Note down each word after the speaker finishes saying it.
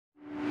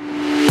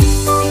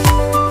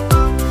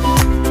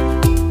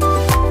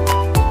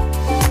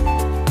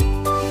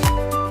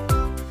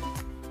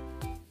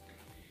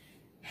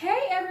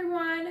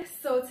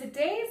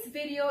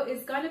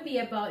be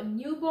about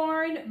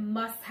newborn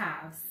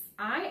must-haves.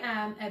 I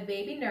am a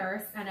baby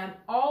nurse and I'm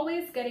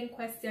always getting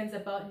questions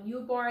about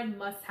newborn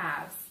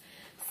must-haves.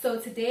 So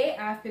today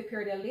I've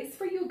prepared a list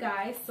for you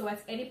guys, so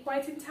at any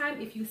point in time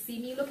if you see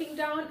me looking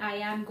down, I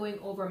am going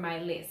over my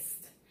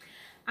list.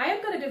 I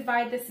am going to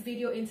divide this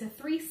video into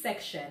 3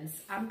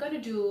 sections. I'm going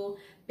to do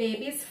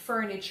babies'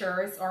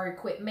 furnitures or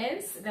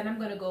equipments, then I'm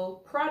going to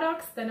go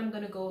products, then I'm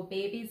going to go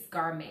babies'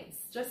 garments,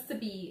 just to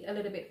be a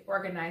little bit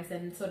organized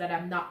and so that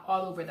I'm not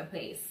all over the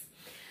place.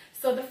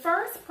 So the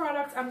first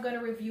product I'm going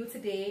to review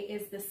today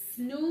is the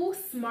SNOO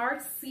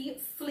Smart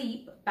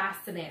Sleep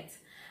Bassinet.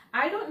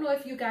 I don't know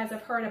if you guys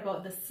have heard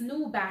about the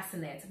SNOO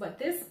bassinet, but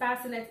this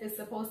bassinet is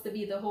supposed to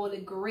be the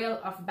holy grail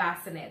of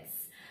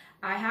bassinets.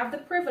 I have the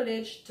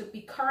privilege to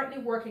be currently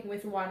working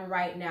with one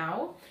right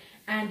now.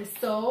 And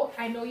so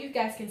I know you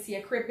guys can see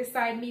a crib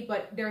beside me,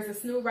 but there's a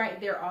SNOO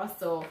right there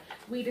also.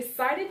 We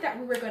decided that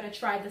we were going to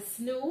try the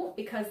SNOO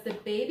because the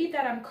baby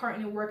that I'm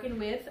currently working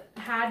with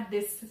had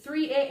this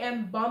 3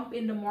 a.m. bump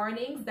in the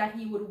mornings that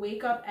he would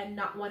wake up and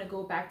not want to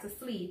go back to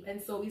sleep.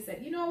 And so we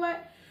said, you know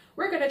what?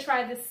 We're going to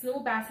try this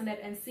SNOO bassinet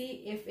and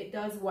see if it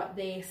does what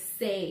they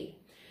say.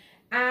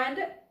 And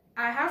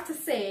I have to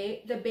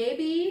say, the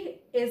baby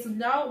is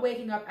now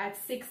waking up at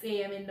 6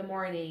 a.m. in the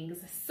mornings.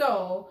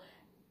 So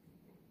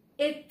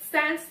it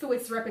stands to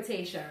its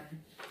reputation.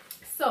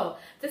 So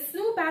the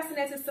SNOO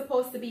bassinet is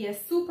supposed to be a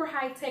super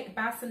high-tech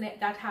bassinet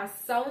that has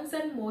sounds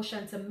and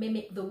motion to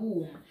mimic the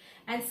womb.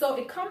 And so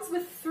it comes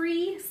with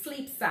 3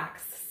 sleep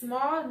sacks,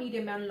 small,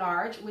 medium, and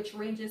large, which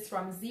ranges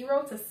from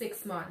 0 to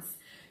 6 months.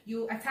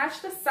 You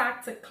attach the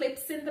sack to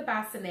clips in the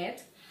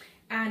bassinet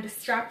and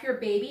strap your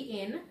baby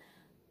in.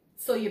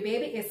 So your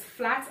baby is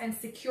flat and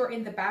secure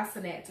in the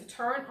bassinet.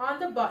 Turn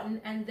on the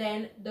button and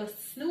then the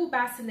SNOO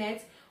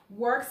bassinet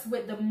works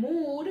with the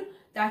mood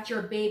that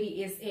your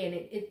baby is in.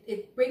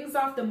 It brings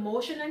off the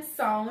motion and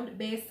sound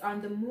based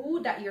on the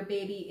mood that your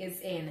baby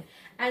is in.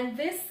 And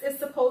this is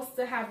supposed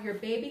to have your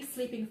baby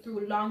sleeping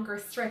through longer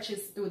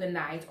stretches through the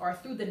night, or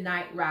through the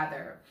night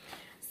rather.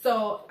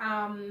 So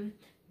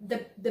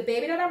the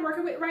baby that I'm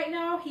working with right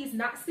now, he's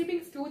not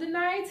sleeping through the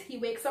night. He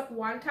wakes up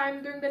one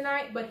time during the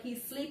night, but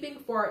he's sleeping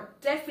for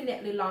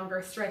definitely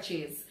longer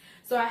stretches.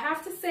 So I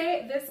have to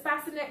say, this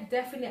bassinet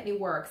definitely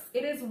works.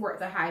 It is worth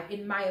the hype,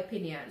 in my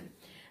opinion.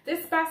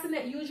 This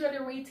bassinet usually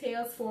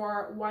retails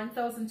for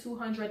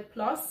 $1,200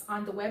 plus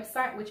on the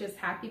website, which is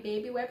Happy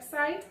Baby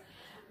website.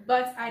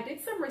 But I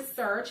did some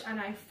research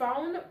and I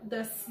found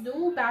the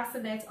SNOO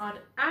bassinet on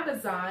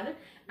Amazon,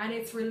 and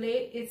it's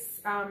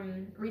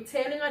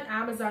retailing on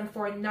Amazon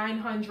for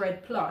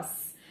 $900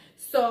 plus.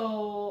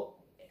 So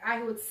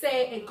I would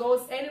say it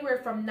goes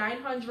anywhere from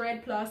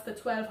 $900 plus to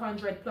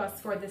 $1,200 plus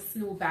for the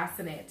SNOO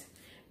bassinet.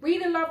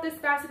 Really love this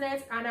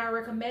bassinet and I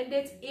recommend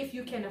it if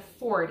you can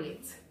afford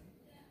it.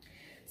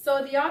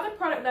 So the other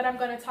product that I'm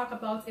going to talk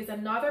about is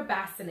another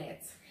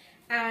bassinet.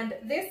 And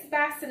this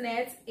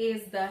bassinet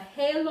is the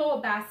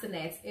Halo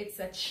bassinet. It's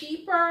a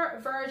cheaper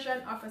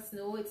version of a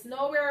SNOO.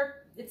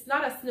 It's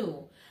not a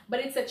SNOO, but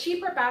it's a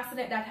cheaper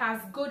bassinet that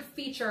has good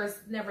features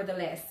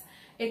nevertheless.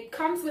 It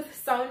comes with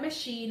sound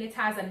machine. It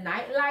has a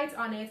night light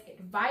on it. It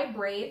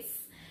vibrates.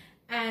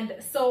 And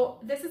so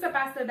this is a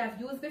bassinet that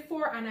I've used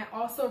before, and I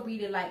also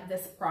really like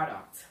this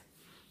product.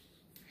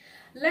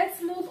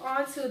 Let's move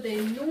on to the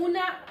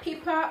Nuna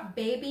Pippa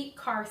baby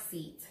car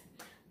seat.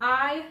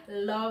 I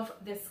love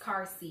this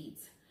car seat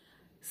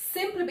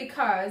simply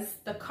because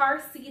the car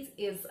seat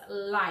is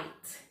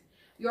light.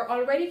 You're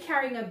already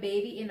carrying a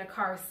baby in a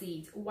car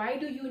seat. Why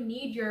do you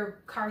need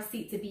your car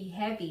seat to be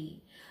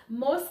heavy?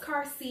 Most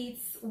car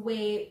seats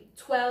weigh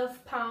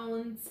 12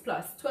 pounds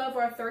plus, 12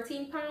 or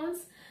 13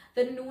 pounds.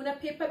 The Nuna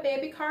Pippa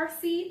baby car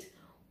seat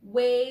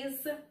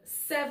weighs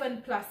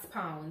 7 plus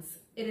pounds.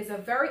 It is a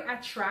very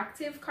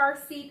attractive car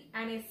seat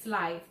and it's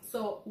light,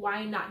 so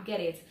why not get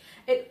it?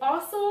 It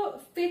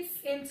also fits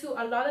into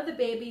a lot of the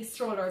baby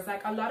strollers,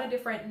 like a lot of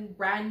different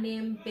brand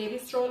name baby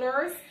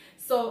strollers,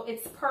 so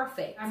it's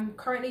perfect. I'm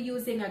currently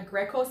using a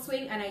Greco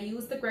swing and I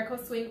use the Greco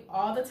swing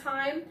all the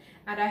time,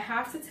 and I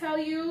have to tell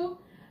you,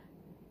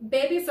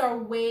 babies are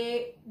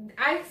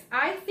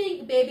I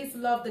think babies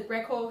love the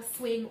Greco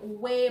swing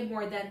way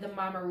more than the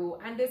Mamaroo,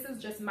 and this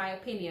is just my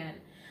opinion.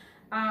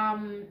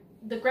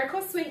 The Greco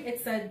swing,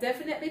 it's a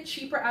definitely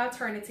cheaper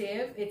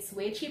alternative. It's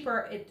way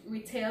cheaper. It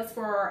retails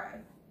for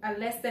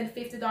less than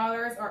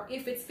 $50, or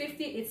if it's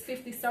 50, it's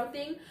 50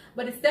 something,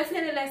 but it's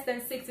definitely less than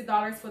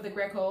 $60 for the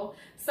Greco.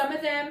 Some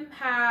of them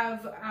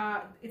have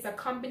it's a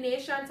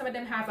combination. Some of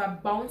them have a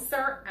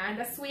bouncer and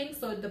a swing,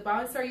 so the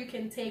bouncer you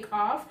can take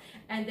off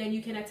and then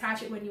you can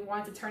attach it when you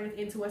want to turn it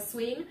into a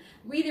swing.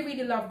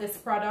 Really love this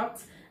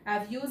product.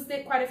 I've used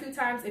it quite a few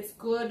times. It's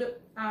good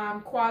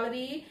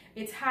quality.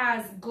 It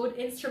has good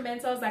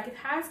instrumentals. Like, it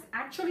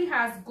actually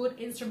has good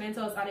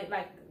instrumentals on it,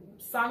 like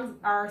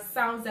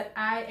sounds that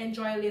I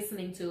enjoy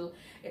listening to.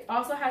 It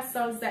also has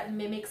sounds that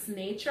mimics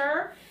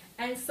nature,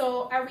 and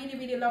so I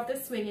really love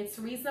this swing. It's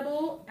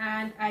reasonable,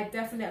 and I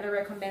definitely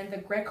recommend the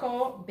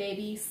Greco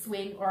baby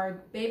swing,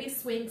 or baby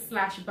swing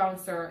slash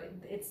bouncer.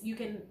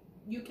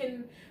 You you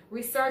can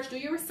research, do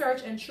your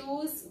research and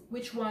choose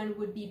which one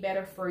would be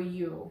better for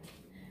you.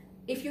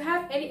 If you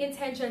have any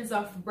intentions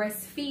of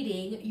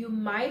breastfeeding, you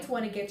might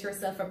want to get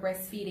yourself a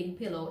breastfeeding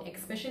pillow,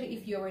 especially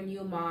if you're a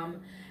new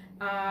mom.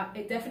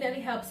 It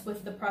definitely helps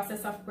with the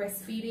process of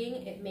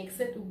breastfeeding. It makes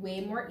it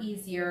way more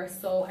easier.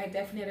 So I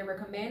definitely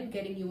recommend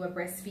getting you a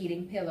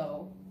breastfeeding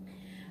pillow.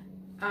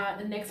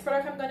 The next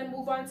product I'm going to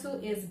move on to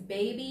is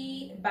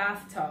baby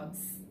bathtubs.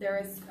 There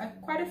is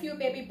quite a few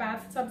baby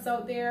bathtubs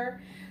out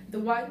there. The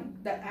one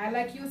that I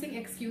like using,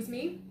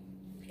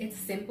 it's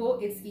simple,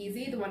 it's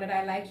easy. The one that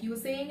I like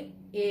using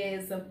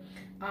is a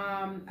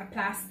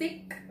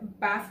plastic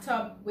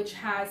bathtub which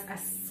has a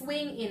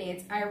swing in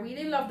it. I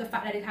really love the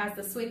fact that it has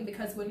the swing,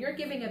 because when you're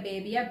giving a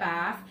baby a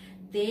bath,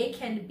 they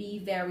can be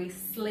very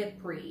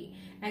slippery.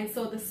 And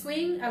so the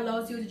swing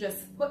allows you to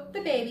just put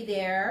the baby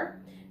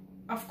there.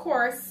 Of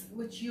course,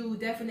 which you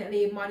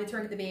definitely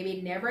monitoring the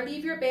baby. Never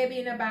leave your baby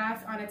in a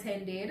bath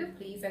unattended,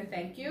 please and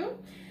thank you.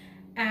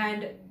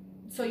 And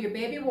so your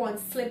baby won't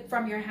slip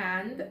from your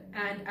hand.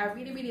 And I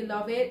really, really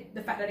love it.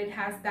 The fact that it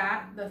has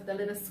that, the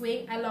little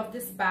swing. I love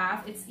this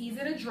bath. It's easy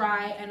to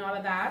dry and all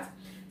of that.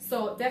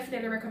 So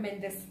definitely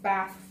recommend this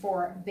bath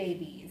for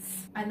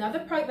babies. Another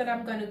product that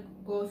I'm going to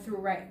go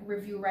through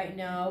review right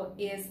now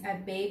is a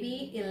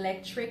baby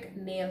electric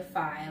nail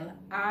file.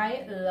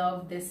 I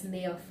love this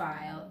nail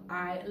file.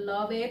 I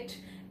love it.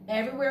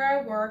 Everywhere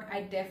I work,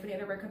 I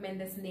definitely recommend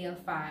this nail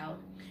file.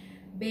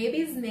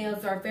 Babies'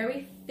 nails are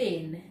very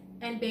thin,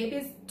 and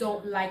babies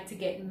don't like to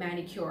get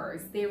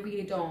manicures. They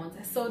really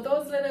don't. So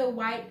those little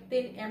white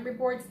thin emery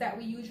boards that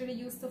we usually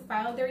use to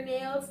file their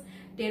nails,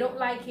 they don't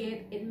like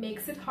it. It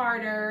makes it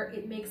harder.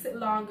 It makes it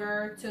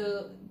longer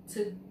to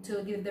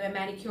give them a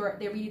manicure.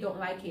 They really don't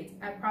like it.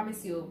 I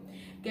promise you,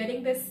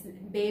 getting this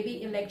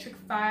baby electric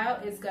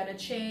file is gonna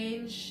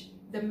change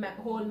the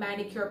whole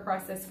manicure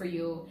process for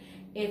you.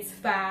 It's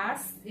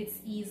fast, it's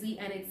easy,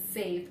 and it's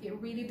safe. It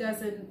really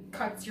doesn't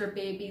cut your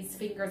baby's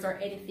fingers or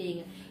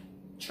anything.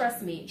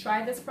 Trust me,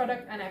 try this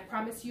product and I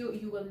promise you,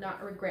 you will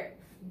not regret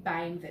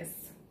buying this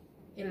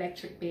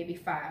electric baby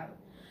file.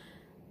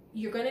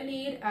 You're gonna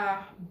need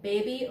a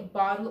baby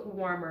bottle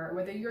warmer,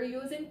 whether you're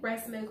using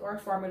breast milk or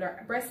formula.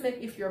 Breast milk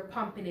if you're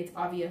pumping it,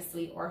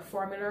 obviously, or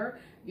formula.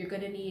 You're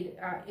gonna need,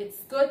 it's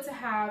good to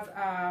have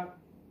a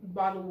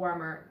bottle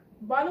warmer.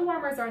 Bottle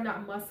warmers are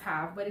not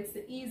must-have, but it's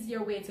the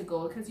easier way to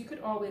go, because you could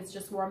always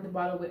just warm the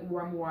bottle with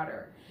warm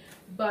water.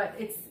 But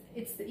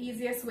it's the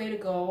easiest way to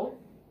go,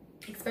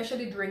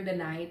 especially during the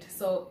night.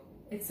 So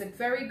it's a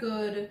very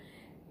good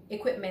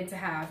equipment to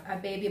have, a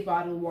baby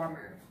bottle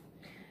warmer.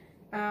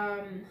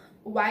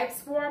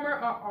 Wipes warmer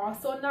are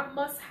also not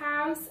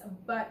must-haves,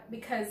 but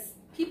because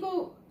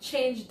people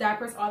change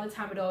diapers all the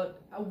time without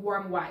a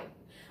warm wipe,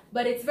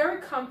 but it's very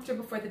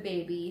comfortable for the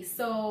baby,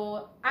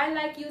 so I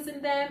like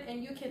using them,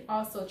 and you can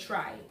also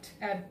try it.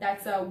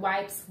 That's a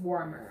wipes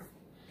warmer.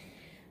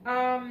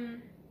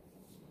 Then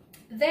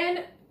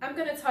I'm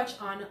gonna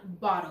touch on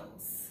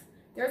bottles.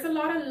 There's a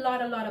lot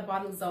of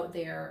bottles out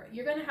there.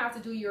 You're gonna have to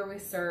do your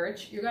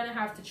research. You're gonna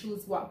have to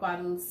choose what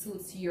bottle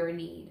suits your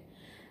need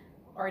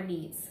or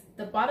needs.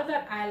 The bottle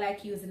that I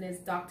like using is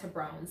Dr.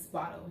 Brown's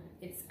bottle.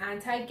 It's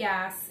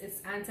anti-gas,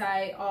 it's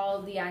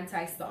all the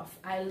anti stuff.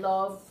 I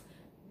love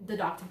the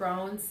Dr.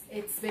 Brown's.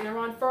 It's been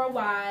around for a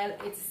while,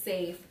 it's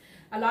safe.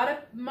 A lot of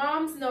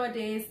moms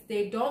nowadays,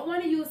 they don't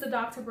want to use the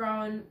Dr.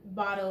 Brown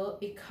bottle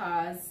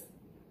because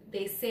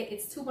they say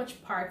it's too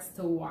much parts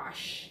to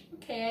wash.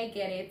 Okay, I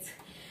get it.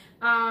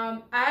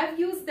 I've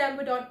used them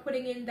without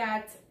putting in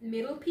that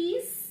middle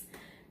piece,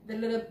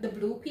 the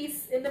blue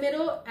piece in the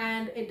middle,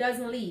 and it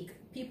doesn't leak.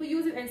 People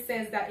use it and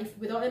says that if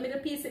without the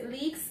middle piece it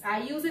leaks.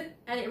 I use it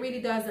and it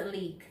really doesn't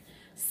leak.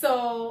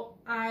 So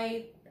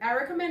I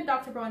recommend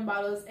Dr. Brown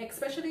bottles,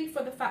 especially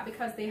for the fact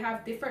because they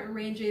have different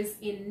ranges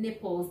in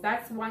nipples.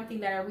 That's one thing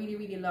that I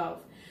really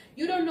love.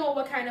 You don't know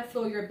what kind of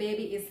flow your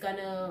baby is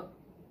gonna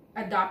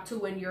adapt to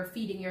when you're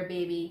feeding your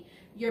baby.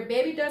 Your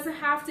baby doesn't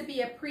have to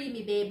be a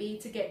preemie baby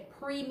to get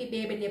preemie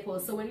baby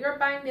nipples. So when you're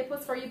buying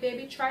nipples for your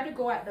baby, try to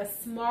go at the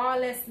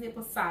smallest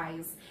nipple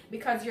size,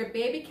 because your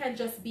baby can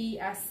just be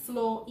a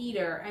slow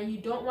eater, and you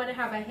don't want to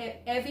have a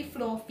heavy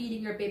flow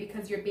feeding your baby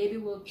because your baby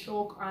will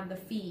choke on the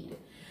feed.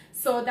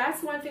 So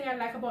that's one thing I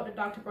like about the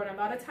Dr. Brown. A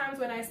lot of times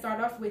when I start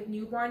off with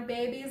newborn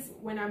babies,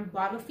 when I'm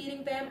bottle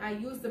feeding them, I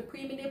use the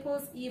preemie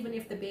nipples even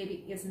if the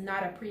baby is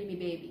not a preemie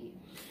baby.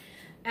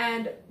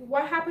 And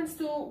what happens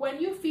to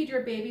when you feed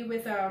your baby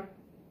with a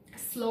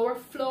slower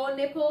flow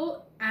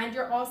nipple and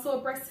you're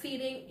also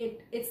breastfeeding,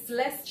 it's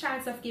less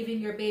chance of giving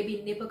your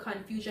baby nipple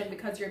confusion,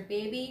 because your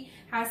baby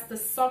has to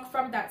suck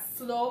from that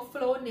slow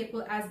flow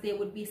nipple as they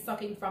would be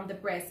sucking from the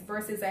breast,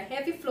 versus a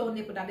heavy flow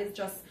nipple that is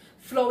just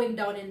flowing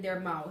down in their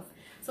mouth.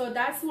 So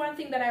that's one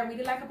thing that I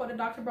really like about the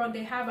Dr. Brown.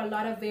 They have a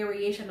lot of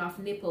variation of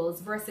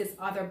nipples versus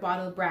other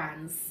bottle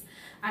brands.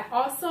 I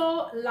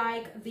also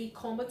like the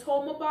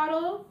Comatoma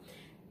bottle.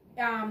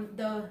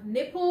 The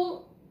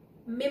nipple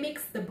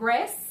mimics the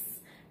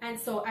breasts, and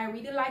so I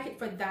really like it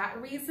for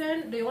that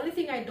reason. The only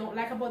thing I don't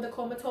like about the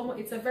Comatoma,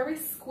 it's a very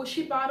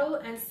squishy bottle,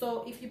 and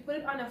so if you put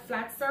it on a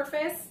flat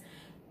surface,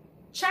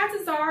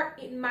 chances are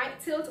it might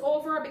tilt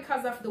over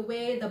because of the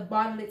way the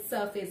bottle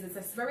itself is. It's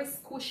a very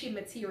squishy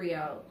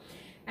material,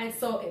 and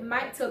so it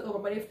might tilt over.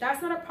 But if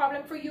that's not a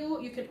problem for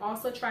you, you can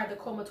also try the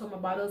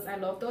Comatoma bottles. I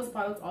love those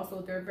bottles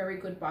also. They're very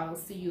good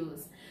bottles to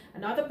use.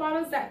 Another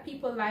bottles that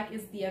people like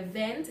is the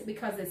Event,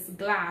 because it's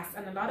glass,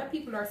 and a lot of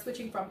people are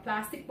switching from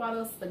plastic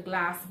bottles to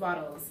glass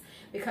bottles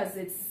because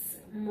it's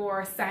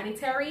more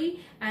sanitary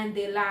and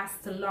they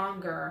last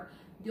longer.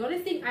 The only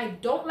thing I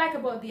don't like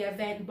about the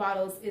Event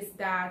bottles is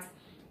that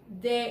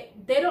they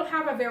don't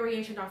have a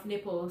variation of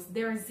nipples.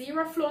 Their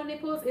zero flow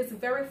nipples is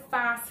very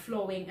fast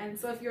flowing, and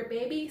so if your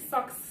baby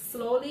sucks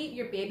slowly,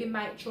 your baby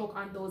might choke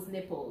on those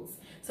nipples.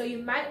 So you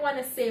might want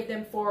to save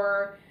them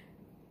for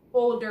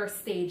older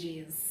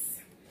stages.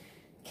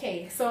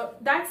 Okay, so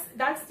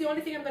that's the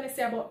only thing I'm going to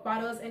say about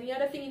bottles. Any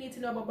other thing you need to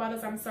know about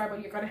bottles, I'm sorry,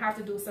 but you're going to have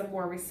to do some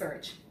more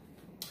research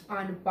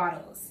on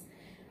bottles.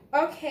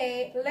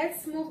 Okay,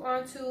 let's move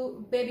on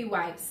to baby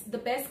wipes. The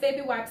best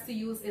baby wipes to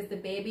use is the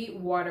baby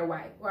water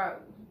wipe, or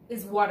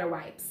is water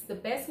wipes. The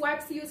best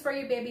wipes to use for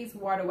your baby is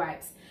water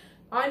wipes.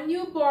 On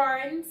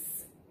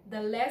newborns,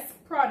 the less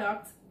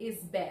product is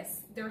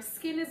best. Their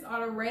skin is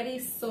already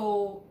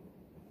so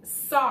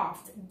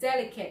soft,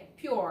 delicate,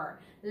 pure.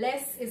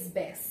 Less is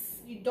best.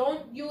 You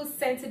don't use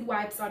scented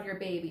wipes on your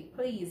baby.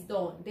 Please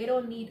don't. They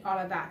don't need all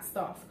of that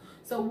stuff.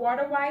 So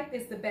water wipe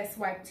is the best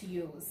wipe to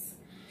use.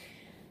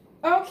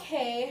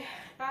 Okay,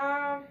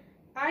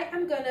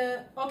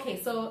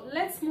 okay, so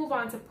let's move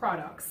on to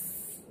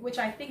products, which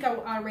I think I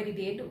already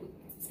did,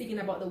 speaking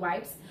about the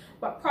wipes.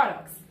 But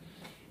products,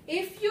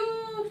 if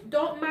you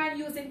don't mind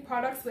using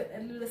products with a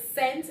little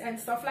scent and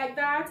stuff like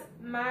that,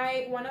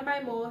 one of my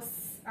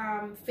most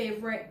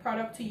favorite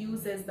product to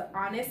use is the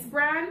Honest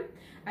brand.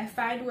 I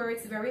find where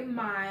it's very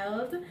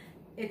mild,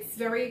 it's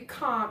very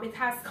calm, it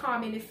has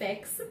calming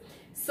effects.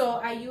 So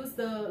I use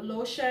the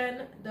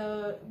lotion,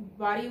 the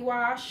body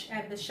wash,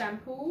 and the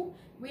shampoo.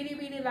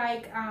 Really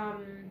like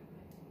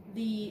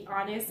the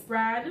Honest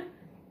brand.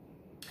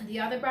 The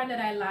other brand that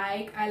I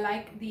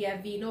like the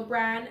Aveeno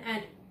brand.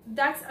 And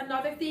that's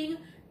another thing,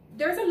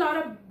 there's a lot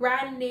of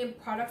brand name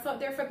products out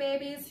there for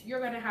babies.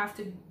 You're gonna have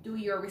to do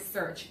your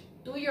research.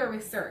 Do your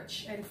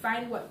research and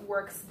find what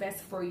works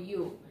best for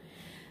you.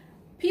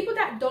 People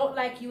that don't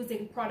like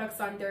using products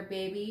on their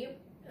baby,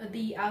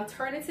 the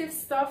alternative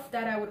stuff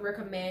that I would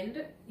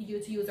recommend you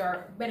to use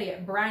are, better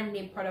yet, brand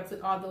name products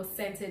with all those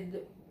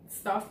scented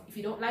stuff. If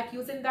you don't like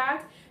using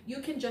that,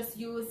 you can just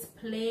use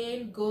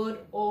plain good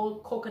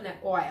old coconut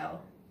oil.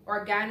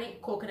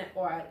 Organic coconut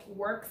oil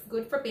works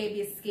good for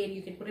baby's skin.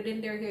 You can put it in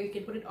their hair, you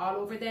can put it all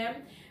over them.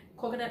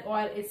 Coconut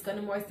oil is going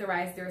to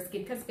moisturize their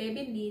skin, because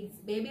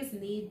babies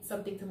need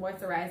something to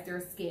moisturize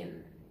their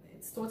skin.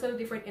 It's totally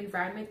different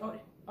environment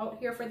out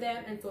here for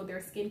them, and so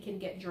their skin can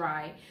get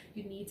dry.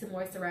 You need to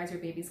moisturize your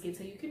baby's skin,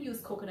 so you can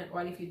use coconut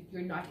oil if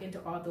you're not into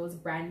all those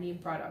brand name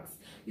products.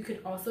 You can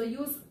also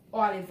use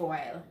olive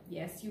oil.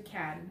 Yes, you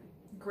can.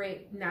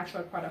 Great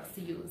natural products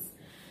to use.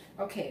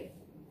 Okay,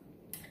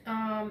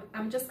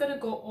 I'm just gonna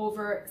go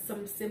over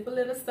some simple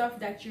little stuff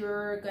that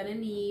you're gonna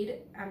need.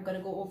 I'm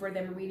gonna go over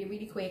them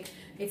really quick.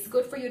 It's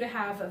good for you to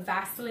have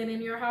Vaseline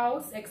in your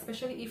house,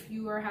 especially if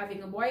you are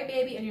having a boy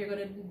baby and you're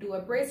gonna do a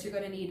brace. You're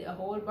gonna need a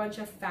whole bunch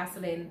of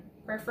Vaseline,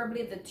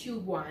 preferably the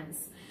tube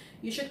ones.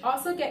 You should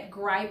also get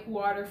gripe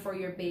water for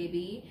your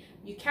baby.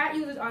 You can't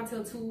use it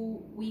until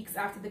 2 weeks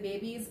after the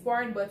baby is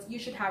born, but you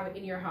should have it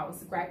in your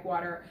house, gripe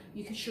water.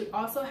 You should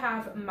also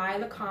have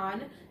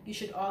Milacon.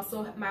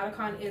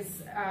 Milacon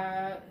is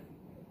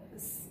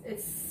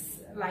it's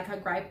like a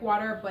gripe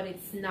water, but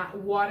it's not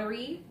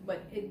watery,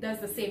 but it does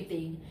the same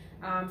thing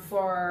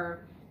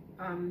for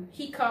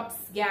hiccups,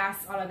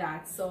 gas, all of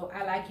that. So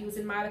I like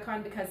using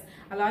Milacon because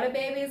a lot of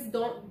babies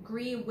don't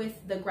agree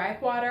with the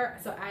gripe water,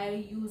 so I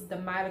use the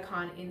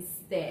Milacon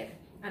instead,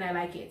 and I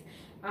like it.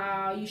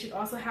 You should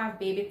also have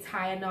baby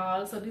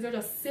Tylenol. So these are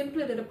just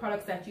simply little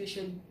products that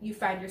you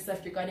find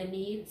yourself you're gonna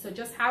need. So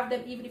just have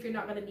them, even if you're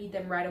not gonna need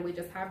them right away,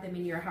 just have them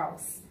in your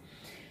house.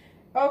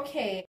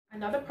 Okay,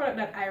 another product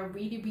that I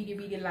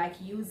really like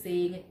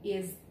using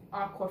is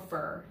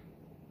Aquifer.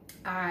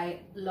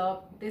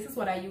 This is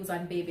what I use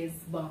on babies'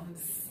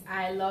 bums.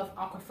 I love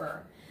Aquifer.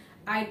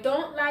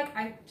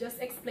 I just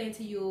explained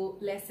to you,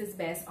 less is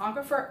best.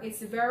 Aquifer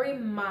is very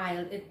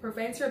mild. It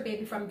prevents your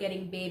baby from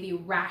getting baby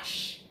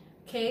rash.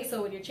 Okay,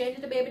 so when you're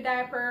changing the baby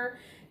diaper,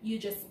 you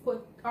just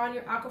put on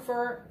your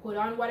Aquifer, put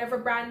on whatever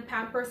brand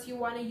Pampers you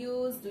want to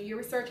use, do your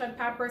research on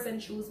Pampers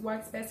and choose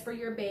what's best for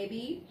your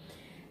baby,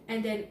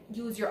 and then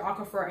use your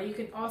Aquifer. And you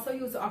can also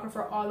use the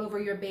Aquifer all over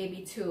your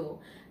baby too.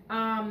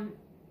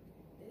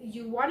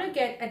 You want to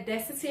get a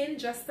Desitin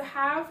just to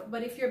have,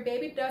 but if your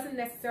baby doesn't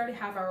necessarily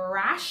have a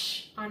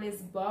rash on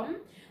his bum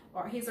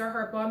or his or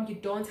her bum, you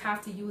don't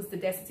have to use the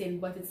Desitin,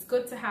 but it's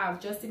good to have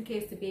just in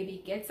case the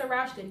baby gets a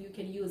rash, then you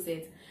can use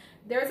it.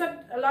 There's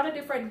a lot of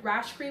different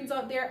rash creams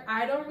out there.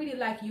 I don't really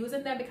like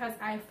using them because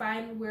I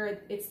find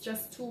where it's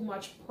just too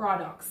much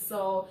products.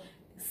 So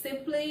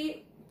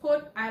simply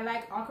put, I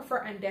like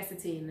Aquifer and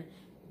Desitin.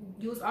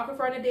 Use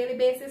Aquifer on a daily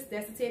basis,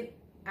 Desitin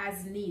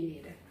as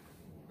needed.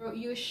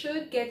 You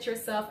should get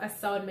yourself a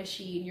sound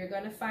machine. You're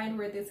gonna find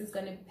where this is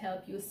gonna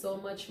help you so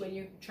much when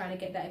you're trying to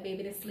get that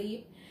baby to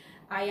sleep.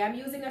 I am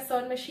using a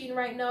sound machine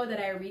right now that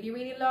I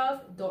really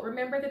love. Don't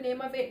remember the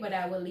name of it, but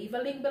I will leave a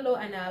link below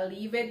and I'll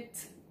leave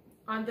it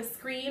on the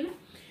screen.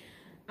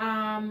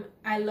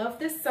 I love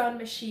this sound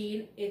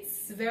machine.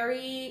 It's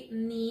very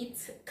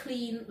neat,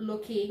 clean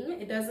looking.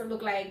 It doesn't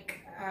look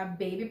like a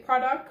baby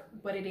product,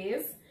 but it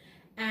is.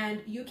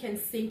 And you can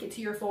sync it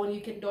to your phone.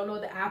 You can download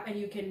the app and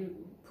you can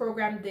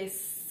program this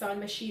sound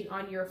machine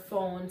on your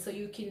phone, so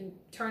you can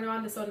turn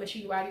on the sound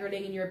machine while you're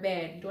laying in your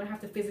bed. You don't have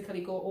to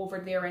physically go over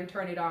there and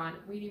turn it on.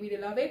 Really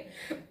love it.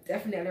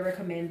 Definitely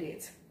recommend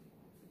it.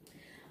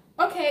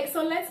 Okay,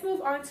 so let's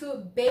move on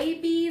to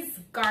babies'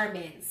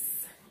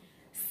 garments.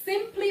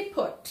 Simply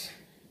put,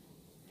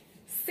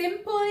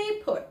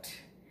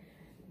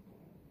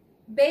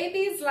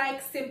 babies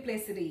like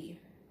simplicity.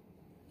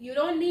 You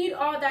don't need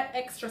all that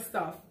extra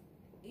stuff.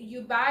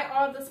 You buy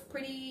all this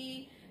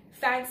pretty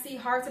fancy,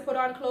 hard to put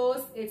on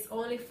clothes, it's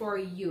only for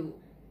you.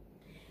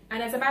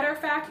 And as a matter of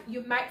fact,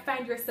 you might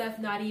find yourself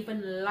not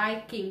even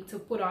liking to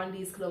put on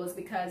these clothes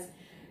because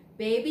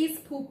babies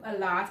poop a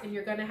lot and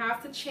you're gonna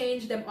have to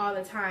change them all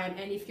the time.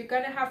 And if you're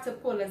gonna have to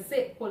pull a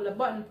zip, pull a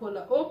button, pull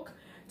a hook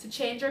to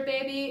change your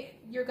baby,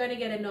 you're gonna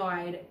get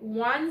annoyed.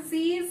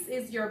 Onesies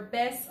is your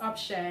best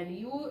option.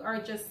 You are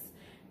just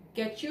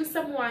get you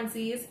some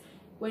onesies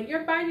when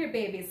you're buying your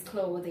baby's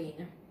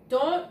clothing.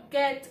 Don't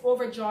get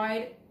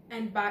overjoyed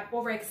and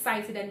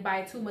overexcited and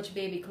buy too much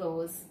baby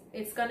clothes.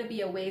 It's gonna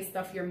be a waste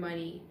of your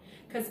money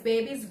because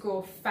babies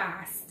grow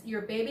fast.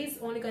 Your baby's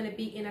only gonna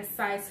be in a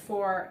size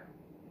for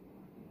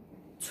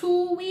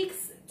 2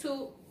 weeks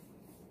to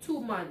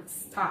 2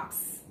 months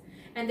tops,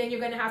 and then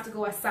you're gonna have to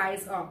go a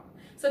size up.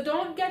 So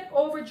don't get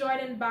overjoyed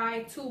and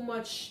buy too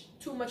much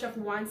of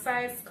one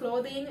size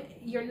clothing.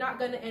 You're not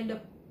gonna end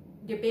up,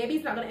 your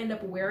baby's not gonna end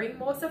up wearing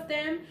most of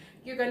them.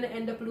 You're gonna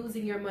end up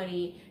losing your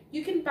money.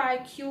 You can buy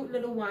cute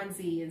little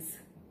onesies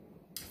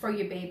for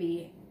your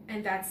baby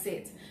and that's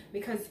it,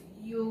 because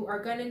you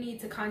are gonna need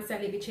to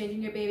constantly be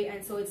changing your baby,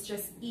 and so it's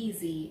just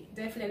easy.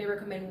 Definitely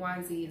recommend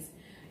onesies.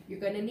 You're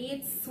gonna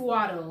need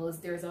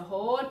swaddles. There's a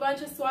whole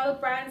bunch of swaddle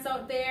brands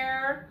out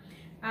there.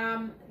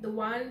 The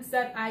ones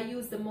that I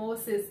use the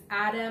most is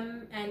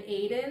Adam and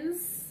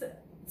Aiden's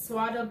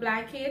swaddle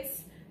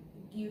blankets.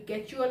 You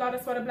get you a lot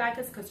of swaddle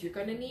blankets because you're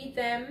gonna need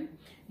them.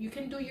 You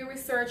can do your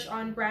research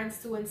on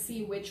brands too and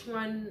see which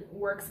one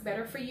works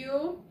better for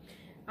you.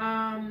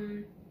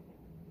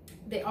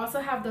 They also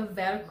have the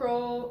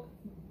Velcro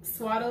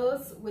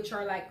swaddles, which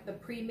are like the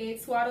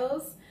pre-made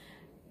swaddles.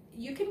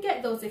 You can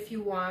get those if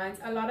you want.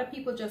 A lot of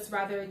people just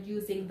rather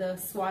using the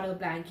swaddle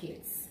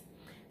blankets.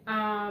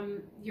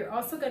 You're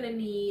also gonna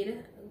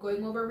need,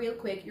 going over real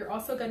quick, you're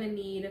also gonna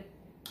need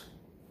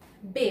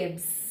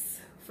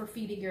bibs for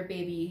feeding your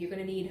baby. You're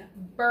gonna need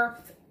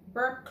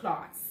burp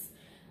cloths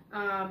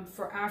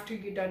for after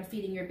you're done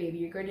feeding your baby.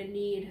 You're gonna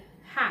need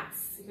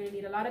hats. You're gonna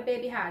need a lot of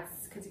baby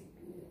hats because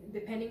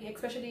depending,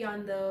 especially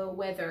on the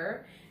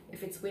weather,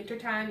 if it's winter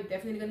time, you're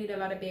definitely gonna need a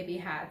lot of baby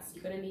hats.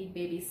 You're gonna need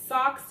baby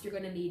socks. You're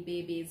gonna need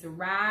baby's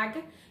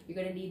rag. You're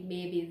gonna need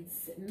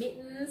baby's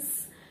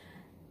mittens.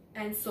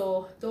 And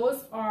so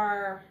those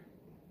are,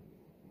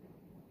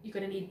 you're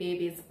gonna need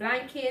baby's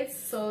blankets.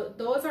 So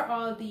those are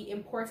all the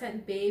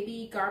important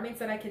baby garments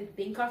that I can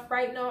think of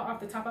right now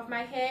off the top of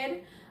my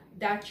head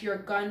that you're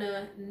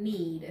gonna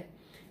need.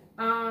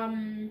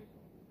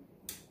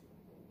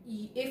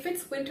 If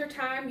it's winter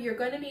time, you're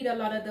gonna need a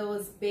lot of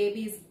those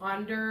babies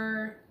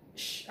under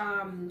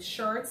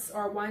shirts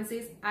or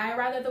onesies. I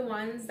rather the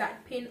ones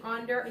that pin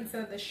under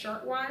instead of the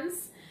shirt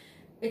ones.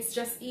 It's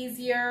just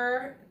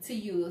easier to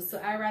use, so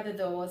I rather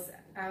those.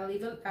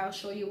 I'll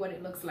show you what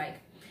it looks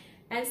like.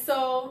 And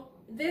so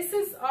this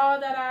is all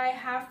that I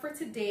have for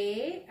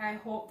today. I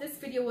hope this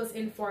video was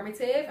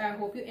informative. I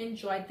hope you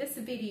enjoyed this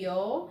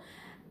video.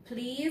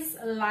 Please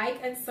like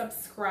and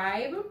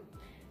subscribe.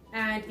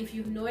 And if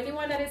you know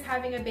anyone that is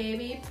having a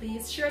baby,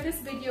 please share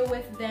this video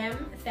with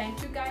them.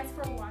 Thank you guys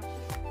for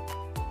watching.